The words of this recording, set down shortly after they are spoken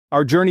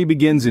Our journey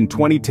begins in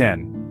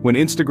 2010, when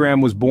Instagram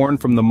was born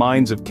from the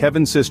minds of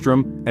Kevin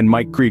Systrom and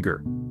Mike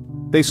Krieger.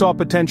 They saw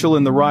potential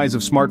in the rise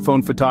of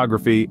smartphone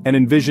photography and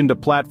envisioned a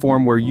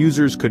platform where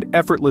users could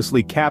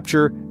effortlessly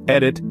capture,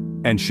 edit,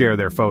 and share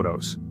their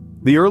photos.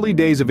 The early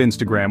days of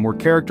Instagram were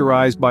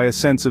characterized by a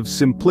sense of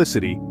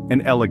simplicity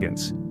and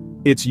elegance.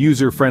 Its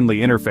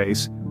user-friendly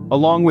interface,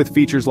 along with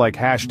features like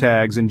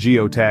hashtags and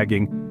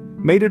geotagging,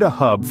 made it a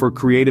hub for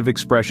creative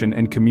expression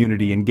and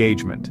community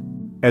engagement.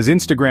 As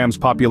Instagram's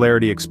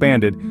popularity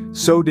expanded,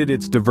 so did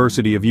its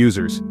diversity of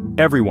users.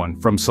 Everyone,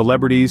 from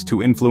celebrities to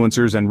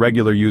influencers and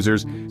regular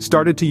users,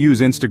 started to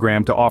use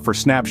Instagram to offer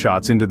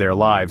snapshots into their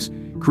lives,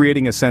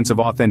 creating a sense of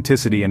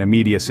authenticity and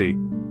immediacy.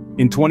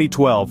 In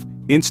 2012,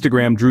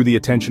 Instagram drew the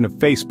attention of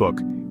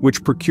Facebook,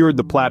 which procured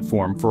the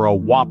platform for a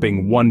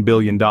whopping $1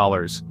 billion.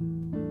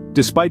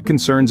 Despite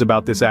concerns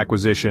about this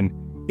acquisition,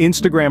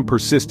 Instagram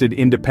persisted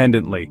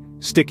independently,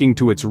 sticking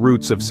to its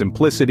roots of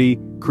simplicity,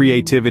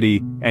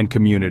 creativity, and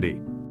community.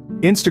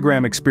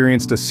 Instagram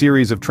experienced a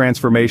series of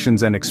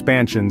transformations and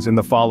expansions in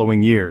the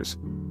following years.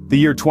 The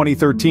year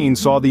 2013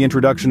 saw the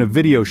introduction of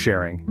video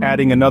sharing,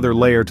 adding another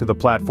layer to the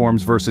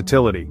platform's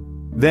versatility.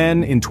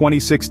 Then, in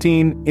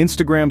 2016,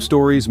 Instagram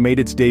Stories made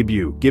its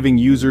debut, giving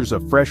users a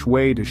fresh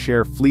way to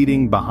share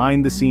fleeting,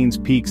 behind-the-scenes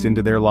peeks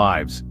into their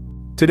lives.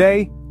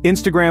 Today,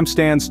 Instagram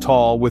stands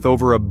tall with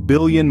over 1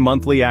 billion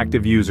monthly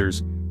active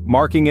users,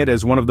 marking it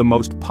as one of the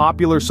most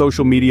popular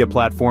social media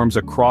platforms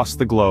across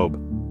the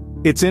globe.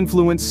 Its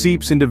influence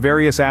seeps into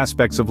various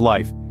aspects of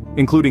life,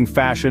 including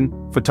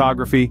fashion,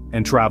 photography,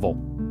 and travel.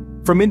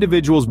 From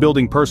individuals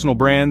building personal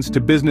brands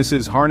to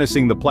businesses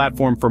harnessing the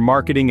platform for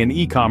marketing and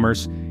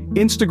e-commerce,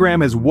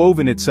 Instagram has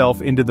woven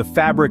itself into the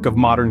fabric of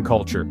modern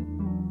culture.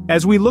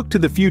 As we look to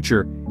the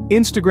future,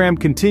 Instagram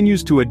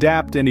continues to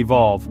adapt and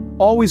evolve,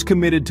 always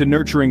committed to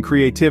nurturing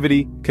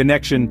creativity,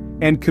 connection,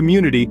 and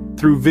community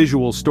through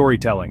visual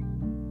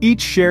storytelling.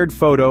 Each shared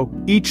photo,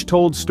 each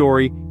told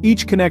story,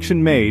 each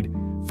connection made,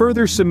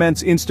 further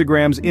cements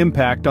Instagram's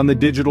impact on the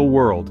digital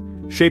world,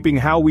 shaping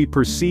how we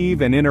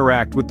perceive and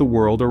interact with the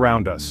world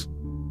around us.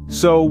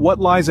 So, what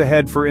lies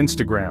ahead for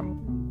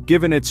Instagram?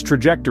 Given its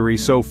trajectory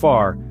so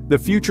far, the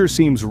future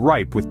seems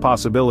ripe with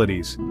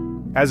possibilities.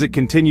 As it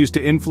continues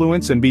to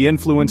influence and be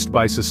influenced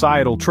by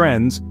societal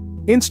trends,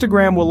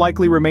 Instagram will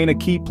likely remain a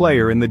key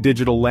player in the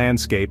digital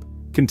landscape,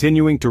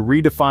 continuing to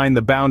redefine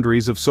the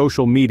boundaries of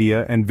social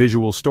media and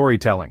visual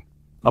storytelling.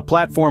 A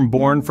platform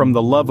born from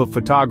the love of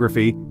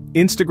photography,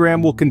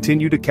 Instagram will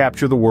continue to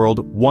capture the world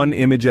one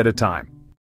image at a time.